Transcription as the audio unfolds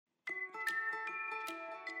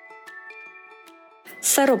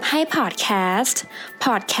สรุปให้พอดแคส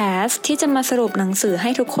ต์ที่จะมาสรุปหนังสือให้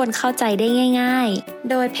ทุกคนเข้าใจได้ง่ายๆ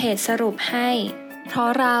โดยเพจสรุปให้เพราะ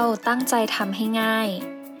เราตั้งใจทำให้ง่าย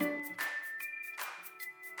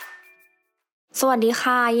สวัสดี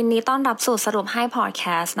ค่ะยินดีต้อนรับสู่สรุปให้พอดแค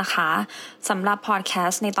สต์นะคะสำหรับพอดแคส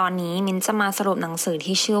ต์ในตอนนี้มิ้นจะมาสรุปหนังสือ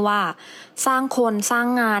ที่ชื่อว่าสร้างคนสร้าง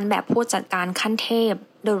งานแบบผู้จัดการขั้นเทพ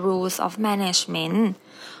The Rules of Management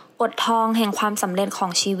กฎทองแห่งความสำเร็จขอ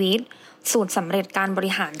งชีวิตสูตรสำเร็จการบ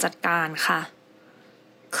ริหารจัดการค่ะ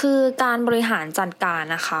คือการบริหารจัดการ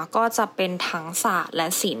นะคะก็จะเป็นทั้งศาสตร์และ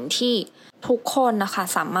ศิลป์ที่ทุกคนนะคะ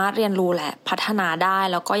สามารถเรียนรู้และพัฒนาได้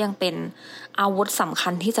แล้วก็ยังเป็นอาวุธสำคั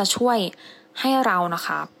ญที่จะช่วยให้เรานะค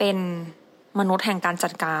ะเป็นมนุษย์แห่งการจั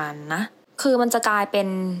ดการนะคือมันจะกลายเป็น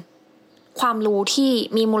ความรู้ที่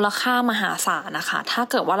มีมูลค่ามหาศาลนะคะถ้า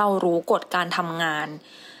เกิดว่าเรารู้กฎการทำงาน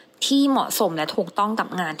ที่เหมาะสมและถูกต้องกับ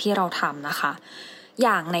งานที่เราทำนะคะอ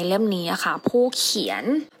ย่างในเล่มนี้อะค่ะผู้เขียน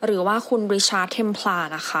หรือว่าคุณริชาร์ดเทมพลาร์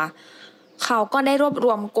นะคะเขาก็ได้รวบร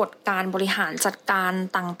วมกฎการบริหารจัดการ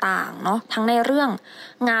ต่างๆเนาะทั้งในเรื่อง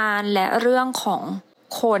งานและเรื่องของ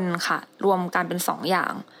คนค่ะรวมกันเป็น2 อย่า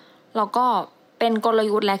งแล้วก็เป็นกล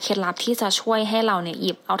ยุทธ์และเคล็ดลับที่จะช่วยให้เราเนี่ยห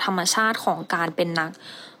ยิบเอาธรรมชาติของการเป็นนัก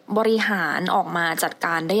บริหารออกมาจัดก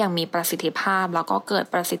ารได้อย่างมีประสิทธิภาพแล้วก็เกิด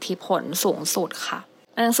ประสิทธิผลสูงสุดค่ะ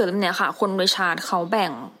หนังสือเล่มนี้ค่ะคุณริชาร์ดเขาแบ่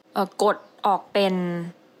งกฎออกเป็น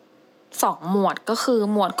2 หมวดก็คือ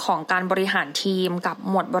หมวดของการบริหารทีมกับ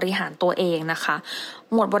หมวดบริหารตัวเองนะคะ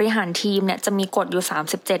หมวดบริหารทีมเนี่ยจะมีกฎอยู่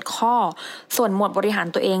37 ข้อส่วนหมวดบริหาร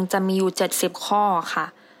ตัวเองจะมีอยู่70 ข้อค่ะ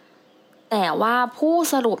แต่ว่าผู้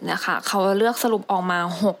สรุปเนี่ยค่ะเขาเลือกสรุปออกมา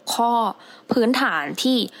6 ข้อพื้นฐาน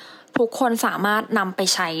ที่ทุกคนสามารถนำไป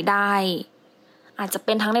ใช้ได้อาจจะเ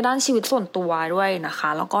ป็นทั้งในด้านชีวิตส่วนตัวด้วยนะคะ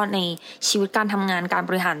แล้วก็ในชีวิตการทำงานการ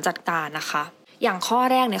บริหารจัดการนะคะอย่างข้อ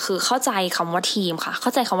แรกเนี่ยคือเข้าใจคำว่าทีมค่ะเข้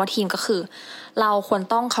าใจคำว่าทีมก็คือเราควร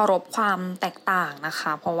ต้องเคารพความแตกต่างนะค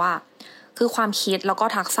ะเพราะว่าคือความคิดแล้วก็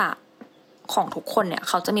ทักษะของทุกคนเนี่ยเ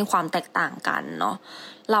ขาจะมีความแตกต่างกันเนาะ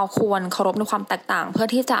เราควรเคารพในความแตกต่างเพื่อ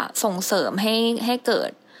ที่จะส่งเสริมให้เกิ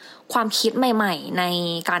ดความคิดใหม่ๆใน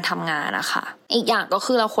การทำงานนะคะอีกอย่างก็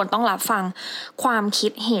คือเราควรต้องรับฟังความคิ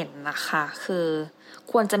ดเห็นนะคะคือ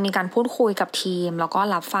ควรจะมีการพูดคุยกับทีมแล้วก็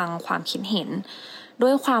รับฟังความคิดเห็น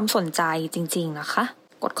ด้วยความสนใจจริงๆนะคะ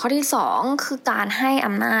กฎข้อที่2คือการให้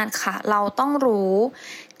อำนาจค่ะเราต้องรู้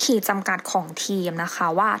ขีดจำกัดของทีมนะคะ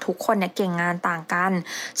ว่าทุกคนเนี่ยเก่งงานต่างกัน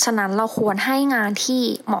ฉะนั้นเราควรให้งานที่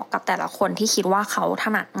เหมาะกับแต่ละคนที่คิดว่าเขาถ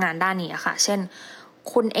นัดงานด้านนี้ค่ะเช่น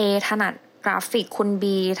คุณ A ถนัดกราฟิกคุณ B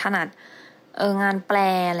ถนัดงานแปล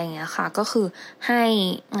อะไรอย่างเงี้ยค่ะก็คือให้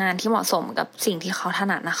งานที่เหมาะสมกับสิ่งที่เขาถ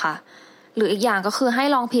นัดนะคะหรืออีกอย่างก็คือให้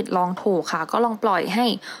ลองผิดลองถูกค่ะก็ลองปล่อยให้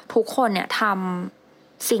ทุกคนเนี่ยทำ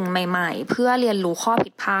สิ่งใหม่ๆเพื่อเรียนรู้ข้อผิ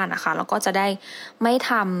ดพลาดนะคะแล้วก็จะได้ไม่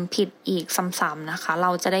ทำผิดอีกซ้ำๆนะคะเร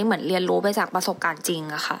าจะได้เหมือนเรียนรู้ไปจากประสบการณ์จริง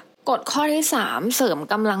อะค่ะกฎข้อที่3เสริม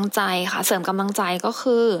กำลังใจค่ะเสริมกำลังใจก็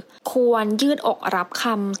คือควรยืดอกรับค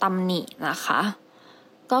ำตำหนินะคะ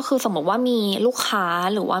ก็คือสมมติว่ามีลูกค้า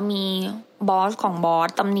หรือว่ามีบอสของบอส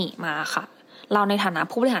ตำหนิมาค่ะเราในฐานะ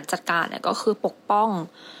ผู้บริหารจัดการเนี่ยก็คือปกป้อง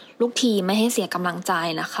ลูกทีมไม่ให้เสียกำลังใจ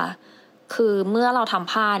นะคะคือเมื่อเราท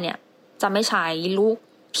ำพลาดเนี่ยจะไม่ใช้ลูก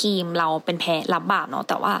ทีมเราเป็นแพ้รับบาปเนาะ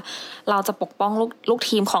แต่ว่าเราจะปกป้องลูก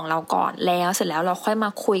ทีมของเราก่อนแล้วเสร็จแล้วเราค่อยมา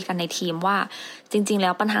คุยกันในทีมว่าจริงๆแล้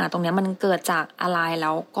วปัญหาตรงนี้มันเกิดจากอะไรแ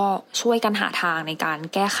ล้วก็ช่วยกันหาทางในการ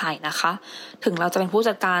แก้ไขนะคะถึงเราจะเป็นผู้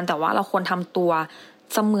จัดการแต่ว่าเราควรทำตัว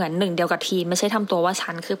เสมือนหนึ่งเดียวกับทีมไม่ใช่ทำตัวว่า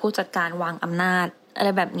ฉันคือผู้จัดการวางอำนาจอะไร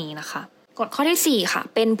แบบนี้นะคะกฎข้อที่4ค่ะ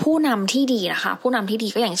เป็นผู้นำที่ดีนะคะผู้นำที่ดี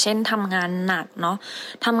ก็อย่างเช่นทำงานหนักเนาะ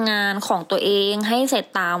ทำงานของตัวเองให้เสร็จ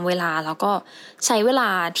ตามเวลาแล้วก็ใช้เวลา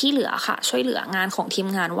ที่เหลือค่ะช่วยเหลืองานของทีม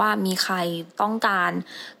งานว่ามีใครต้องก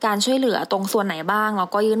ารช่วยเหลือตรงส่วนไหนบ้างแล้ว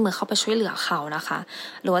ก็ยื่นมือเข้าไปช่วยเหลือเขานะคะ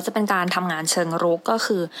หรือว่าจะเป็นการทำงานเชิงรุกก็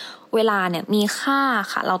คือเวลาเนี่ยมีค่า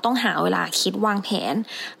ค่ะเราต้องหาเวลาคิดวางแผน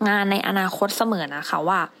งานในอนาคตเสมอนะคะ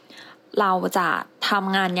ว่าเราจะท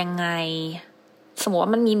ำงานยังไงสมมติว่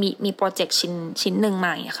ามันมีโปรเจกต์ชิ้นหนึ่งให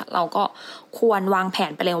ม่ค่ะเราก็ควรวางแผ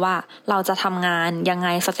นไปเลยว่าเราจะทำงานยังไง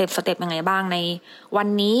สเต็ปยังไงบ้างในวัน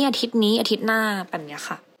นี้อาทิตย์นี้อาทิตย์หน้าแบบนี้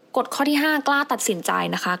ค่ะกฎข้อที่5กล้าตัดสินใจ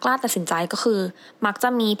นะคะกล้าตัดสินใจก็คือมักจะ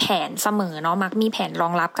มีแผนเสมอเนาะมักมีแผนรอ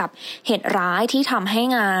งรับกับเหตุร้ายที่ทำให้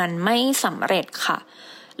งานไม่สำเร็จค่ะ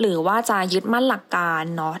หรือว่าจะยึดมั่นหลักการ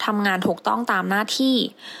เนาะทำงานถูกต้องตามหน้าที่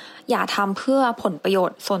อย่าทำเพื่อผลประโย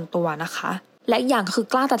ชน์ส่วนตัวนะคะและอีกอย่างคือ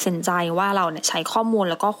กล้าตัดสินใจว่าเราเนี่ยใช้ข้อมูล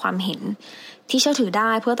แล้วก็ความเห็นที่เชื่อถือได้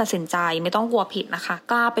เพื่อตัดสินใจไม่ต้องกลัวผิดนะคะ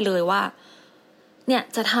กล้าไปเลยว่าเนี่ย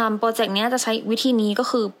จะทำโปรเจกต์เนี้ยจะใช้วิธีนี้ก็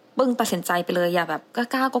คือ ปึ้งตัดสินใจไปเลยอย่าแบบก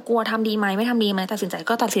ล้าก็กลัวทำดีไหมไม่ทำดีไหมตัดสินใจ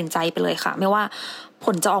ก็ตัดสินใจไปเลยค่ะไม่ว่าผ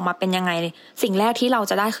ลจะออกมาเป็นยังไงสิ่งแรกที่เรา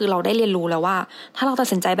จะได้คือเราได้เรียนรู้แล้วว่าถ้าเราตัด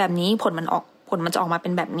สินใจแบบนี้ผลมันจะออกมาเป็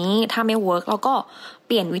นแบบนี้ถ้าไม่เวิร์กเราก็เ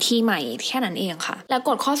ปลี่ยนวิธีใหม่แค่นั้นเองค่ะและก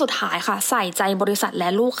ฎข้อสุดท้ายค่ะใส่ใจบริษัทและ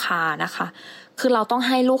ลูกค้านะคะคือเราต้องใ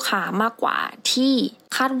ห้ลูกค้ามากกว่าที่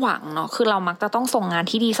คาดหวังเนาะคือเรามักจะต้องส่งงาน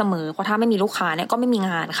ที่ดีเสมอเพราะถ้าไม่มีลูกค้าเนี่ยก็ไม่มี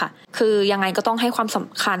งานค่ะคือยังไงก็ต้องให้ความส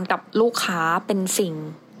ำคัญกับลูกค้าเป็นสิ่ง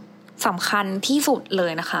สำคัญที่สุดเล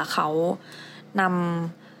ยนะคะเขาน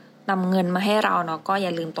ำเงินมาให้เราเนาะก็อย่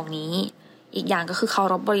าลืมตรงนี้อีกอย่างก็คือเคา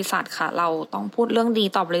รพบริษัทค่ะเราต้องพูดเรื่องดี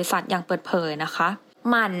ต่อบริษัทอย่างเปิดเผยนะคะ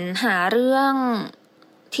หมั่นหาเรื่อง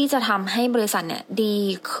ที่จะทำให้บริษัทเนี่ยดี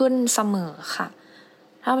ขึ้นเสมอค่ะ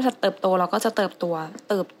ถ้าบริษัทเติบโตเราก็จะเติบ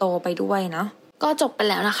โตไปด้วยเนาะก็จบไป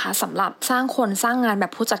แล้วนะคะสำหรับสร้างคนสร้างงานแบ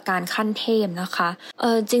บผู้จัดการขั้นเทพนะคะ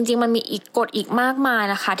จริงๆมันมีอีกกฎอีกมากมาย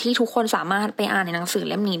นะคะที่ทุกคนสามารถไปอ่านในหนังสือ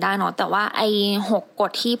เล่มนี้ได้เนาะแต่ว่าไอ้6ก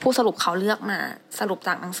ฎที่ผู้สรุปเขาเลือกมาสรุปจ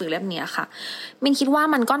ากหนังสือเล่มนี้ค่ะมินคิดว่า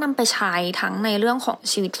มันก็นำไปใช้ทั้งในเรื่องของ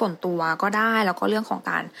ชีวิตส่วนตัวก็ได้แล้วก็เรื่องของ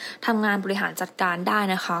การทำงานบริหารจัดการได้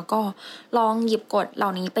นะคะก็ลองหยิบกฎเหล่า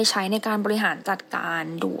นี้ไปใช้ในการบริหารจัดการ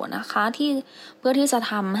ดูนะคะเพื่อที่จะ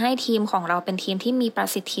ทำให้ทีมของเราเป็นทีมที่มีประ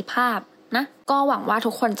สิทธิภาพนะก็หวังว่า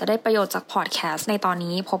ทุกคนจะได้ประโยชน์จากพอดแคสต์ในตอน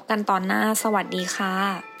นี้พบกันตอนหน้าสวัสดีค่ะ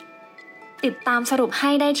ติดตามสรุปให้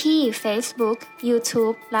ได้ที่ Facebook,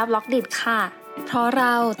 YouTube และ Blogdit ค่ะเพราะเร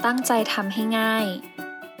าตั้งใจทำให้ง่าย